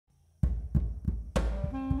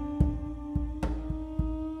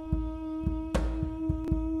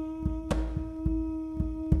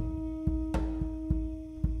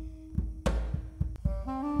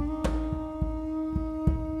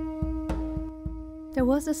There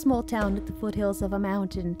was a small town at the foothills of a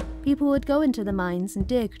mountain. People would go into the mines and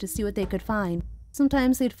dig to see what they could find.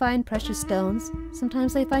 Sometimes they'd find precious stones,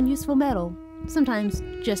 sometimes they'd find useful metal, sometimes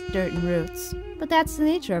just dirt and roots. But that's the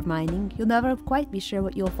nature of mining. You'll never quite be sure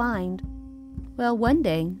what you'll find. Well, one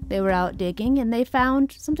day they were out digging and they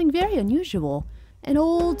found something very unusual. An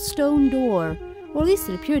old stone door, or at least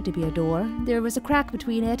it appeared to be a door. There was a crack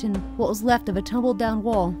between it and what was left of a tumbled-down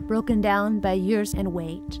wall, broken down by years and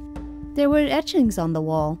weight. There were etchings on the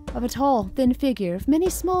wall of a tall, thin figure, of many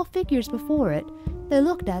small figures before it. They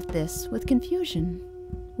looked at this with confusion.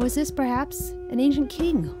 Was this perhaps an ancient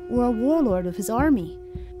king or a warlord of his army?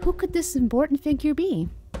 Who could this important figure be?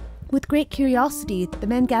 With great curiosity, the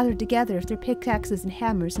men gathered together with their pickaxes and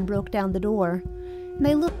hammers and broke down the door. And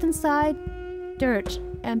they looked inside. Dirt,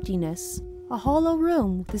 emptiness. A hollow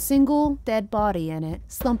room with a single dead body in it,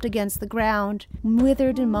 slumped against the ground,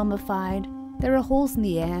 withered and mummified. There were holes in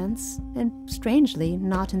the hands, and strangely,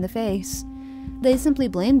 not in the face. They simply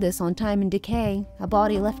blamed this on time and decay. A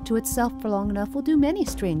body left to itself for long enough will do many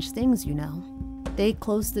strange things, you know. They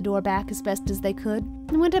closed the door back as best as they could,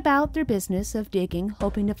 and went about their business of digging,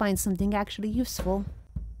 hoping to find something actually useful.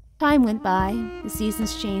 Time went by, the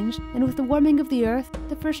seasons changed, and with the warming of the earth,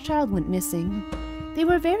 the first child went missing. They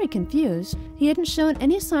were very confused. He hadn't shown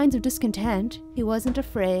any signs of discontent. He wasn't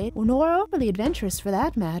afraid, nor overly adventurous for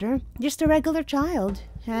that matter. Just a regular child.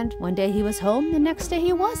 And one day he was home, the next day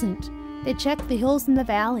he wasn't. They checked the hills and the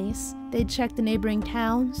valleys. They checked the neighboring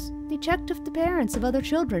towns. They checked with the parents of other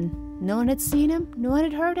children. No one had seen him. No one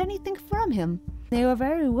had heard anything from him. They were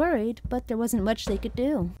very worried, but there wasn't much they could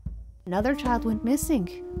do. Another child went missing.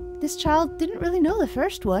 This child didn't really know the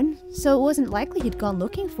first one, so it wasn't likely he'd gone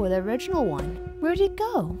looking for the original one. Where'd he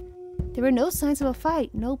go? There were no signs of a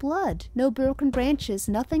fight, no blood, no broken branches,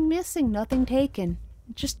 nothing missing, nothing taken.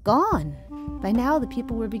 Just gone. By now, the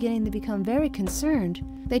people were beginning to become very concerned.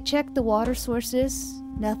 They checked the water sources,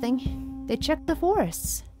 nothing. They checked the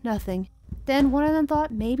forests, nothing. Then one of them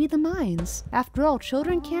thought maybe the mines. After all,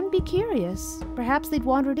 children can be curious. Perhaps they'd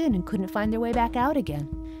wandered in and couldn't find their way back out again.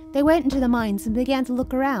 They went into the mines and began to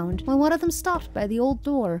look around, when one of them stopped by the old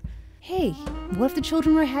door. Hey, what if the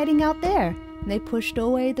children were hiding out there? And they pushed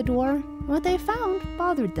away the door, and what they found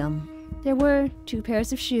bothered them. There were 2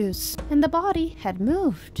 pairs of shoes, and the body had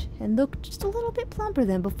moved, and looked just a little bit plumper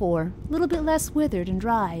than before, a little bit less withered and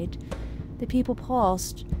dried. The people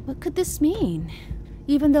paused. What could this mean?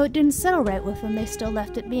 Even though it didn't settle right with them, they still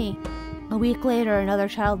left it be. A week later, another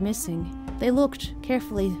child missing. They looked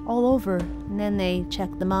carefully all over, and then they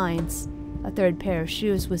checked the mines. A 3rd pair of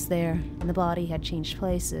shoes was there, and the body had changed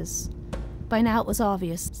places. By now it was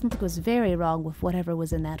obvious something was very wrong with whatever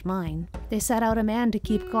was in that mine. They sent out a man to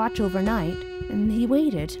keep watch overnight, and he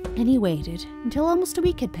waited, until almost a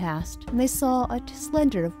week had passed, and they saw a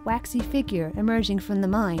slender, waxy figure emerging from the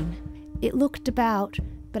mine. It looked about,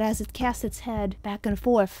 but as it cast its head back and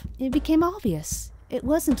forth, it became obvious. It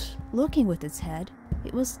wasn't looking with its head,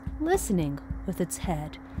 it was listening with its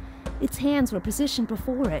head. Its hands were positioned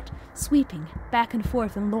before it, sweeping back and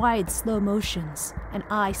forth in wide, slow motions, an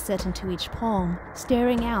eye set into each palm,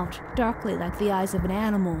 staring out darkly like the eyes of an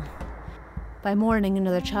animal. By morning,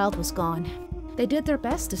 another child was gone. They did their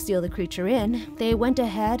best to steal the creature in. They went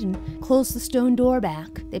ahead and closed the stone door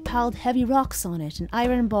back. They piled heavy rocks on it and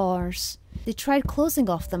iron bars. They tried closing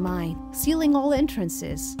off the mine, sealing all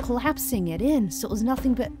entrances, collapsing it in so it was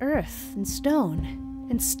nothing but earth and stone.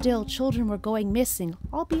 And still, children were going missing,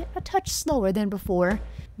 albeit a touch slower than before.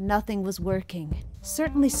 Nothing was working.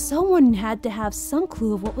 Certainly someone had to have some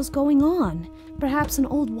clue of what was going on. Perhaps an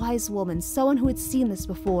old wise woman, someone who had seen this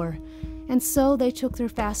before. And so they took their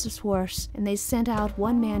fastest horse, and they sent out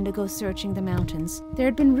one man to go searching the mountains. There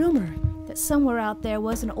had been rumor that somewhere out there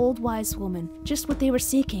was an old wise woman, just what they were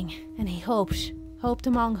seeking, and he hoped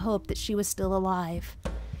among hope that she was still alive.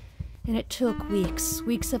 And it took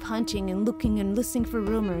weeks of hunting and looking and listening for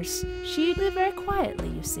rumors. She lived very quietly,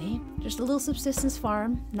 you see. Just a little subsistence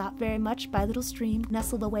farm, not very much by a little stream,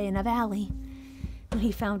 nestled away in a valley. When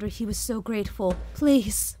he found her, he was so grateful.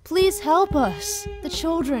 Please, please help us. The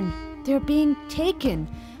children, they're being taken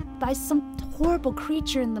by some horrible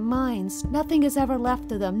creature in the mines. Nothing is ever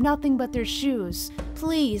left of them, nothing but their shoes.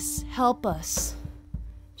 Please help us.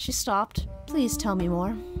 She stopped. Please tell me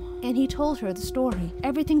more. And he told her the story,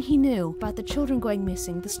 everything he knew about the children going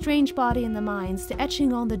missing, the strange body in the mines, the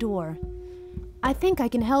etching on the door. I think I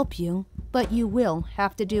can help you, but you will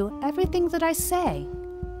have to do everything that I say.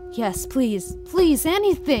 Yes, please, please,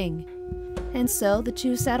 anything! And so the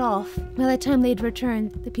 2 set off. By the time they'd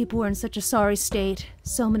returned, the people were in such a sorry state.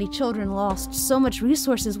 So many children lost, so much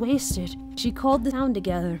resources wasted. She called the town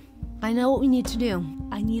together. I know what we need to do.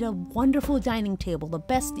 I need a wonderful dining table, the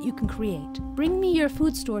best that you can create. Bring me your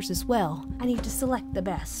food stores as well. I need to select the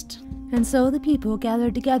best. And so the people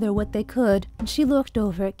gathered together what they could, and she looked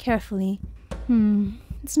over it carefully.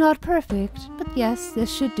 It's not perfect, but yes,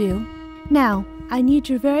 this should do. Now, I need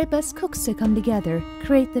your very best cooks to come together.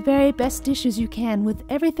 Create the very best dishes you can with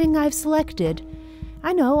everything I've selected.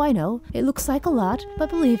 I know, it looks like a lot, but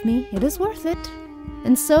believe me, it is worth it.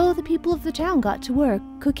 And so the people of the town got to work,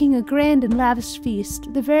 cooking a grand and lavish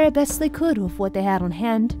feast, the very best they could with what they had on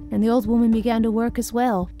hand. And the old woman began to work as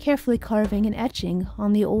well, carefully carving and etching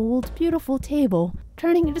on the old, beautiful table,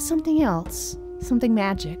 turning it into something else, something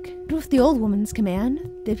magic. With the old woman's command,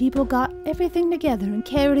 the people got everything together and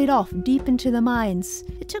carried it off deep into the mines.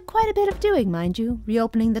 It took quite a bit of doing, mind you,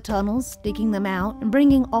 reopening the tunnels, digging them out, and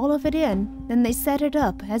bringing all of it in. Then they set it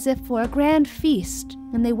up as if for a grand feast,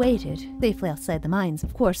 and they waited, safely outside the mines,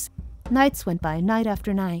 of course. Nights went by, night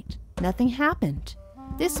after night. Nothing happened.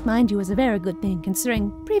 This, mind you, was a very good thing,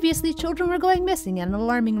 considering previously children were going missing at an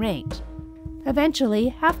alarming rate.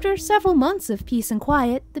 Eventually, after several months of peace and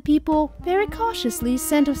quiet, the people very cautiously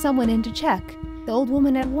sent someone in to check. The old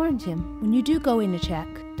woman had warned him, when you do go in to check,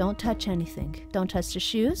 don't touch anything. Don't touch the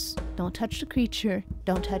shoes, don't touch the creature,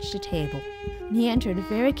 don't touch the table. And he entered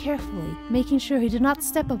very carefully, making sure he did not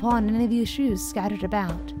step upon any of the shoes scattered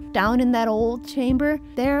about. Down in that old chamber,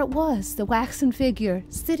 there it was, the waxen figure,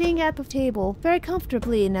 sitting at the table, very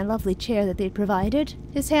comfortably in a lovely chair that they'd provided,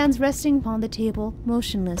 his hands resting upon the table,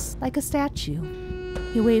 motionless, like a statue.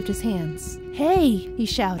 He waved his hands. "Hey!" he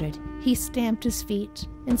shouted. He stamped his feet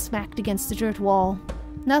and smacked against the dirt wall.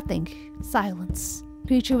 Nothing. Silence. The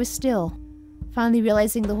creature was still. Finally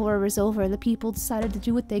realizing the horror was over, the people decided to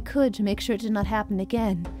do what they could to make sure it did not happen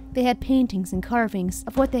again. They had paintings and carvings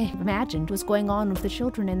of what they imagined was going on with the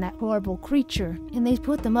children and that horrible creature, and they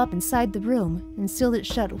put them up inside the room and sealed it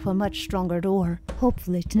shut with a much stronger door,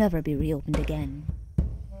 hopefully to never be reopened again.